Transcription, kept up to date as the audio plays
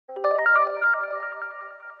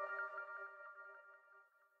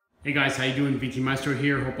Hey guys, how you doing? VT Maestro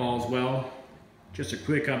here, hope all is well. Just a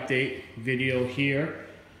quick update video here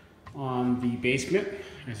on the basement.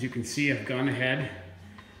 As you can see, I've gone ahead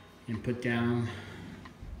and put down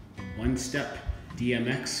one-step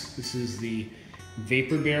DMX. This is the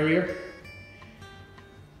vapor barrier.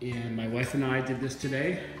 And my wife and I did this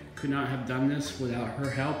today. Could not have done this without her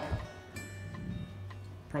help.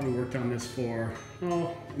 Probably worked on this for,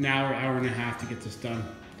 an hour, hour and a half to get this done.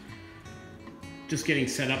 Just getting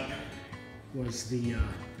set up was the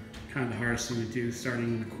kind of the hardest thing to do, starting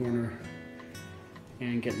in the corner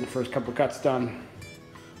and getting the first couple cuts done.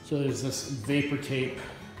 So there's this vapor tape.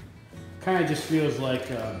 Kind of just feels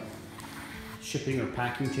like shipping or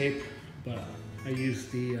packing tape, but I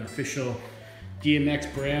used the official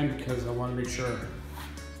DMX brand because I want to make sure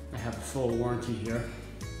I have a full warranty here.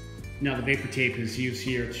 Now the vapor tape is used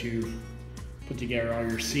here to put together all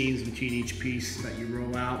your seams between each piece that you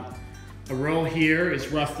roll out. A roll here is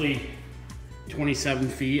roughly 27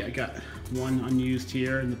 feet. I got one unused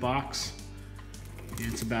here in the box.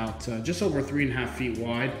 And it's about just over 3.5 feet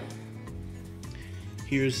wide.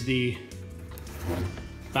 Here's the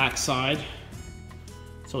back side.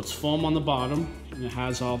 So it's foam on the bottom and it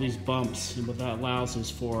has all these bumps. And what that allows is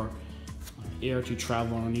for air to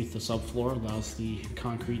travel underneath the subfloor, allows the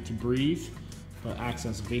concrete to breathe, but acts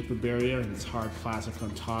as a vapor barrier, and it's hard plastic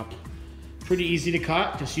on top. Pretty easy to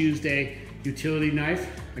cut, just used a utility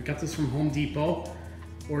knife. I got this from Home Depot,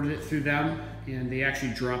 ordered it through them, and they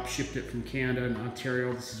actually drop shipped it from Canada and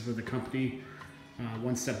Ontario. This is where the company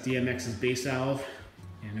One Step DMX is based out of,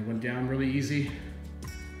 and it went down really easy.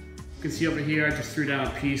 You can see over here, I just threw down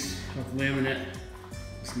a piece of laminate,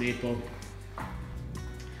 this maple.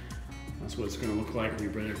 That's what it's gonna look like when you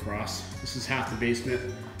bring it across. This is half the basement.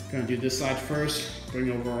 Gonna do this side first,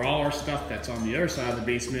 bring over all our stuff that's on the other side of the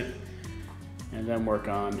basement, and then work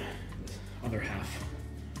on the other half.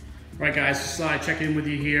 All right guys, just thought I'd check in with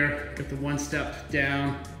you here. Got the one step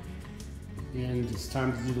down, and it's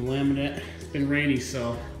time to do the laminate. It's been rainy,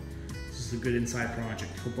 so this is a good inside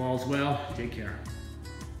project. Hope all's well, take care.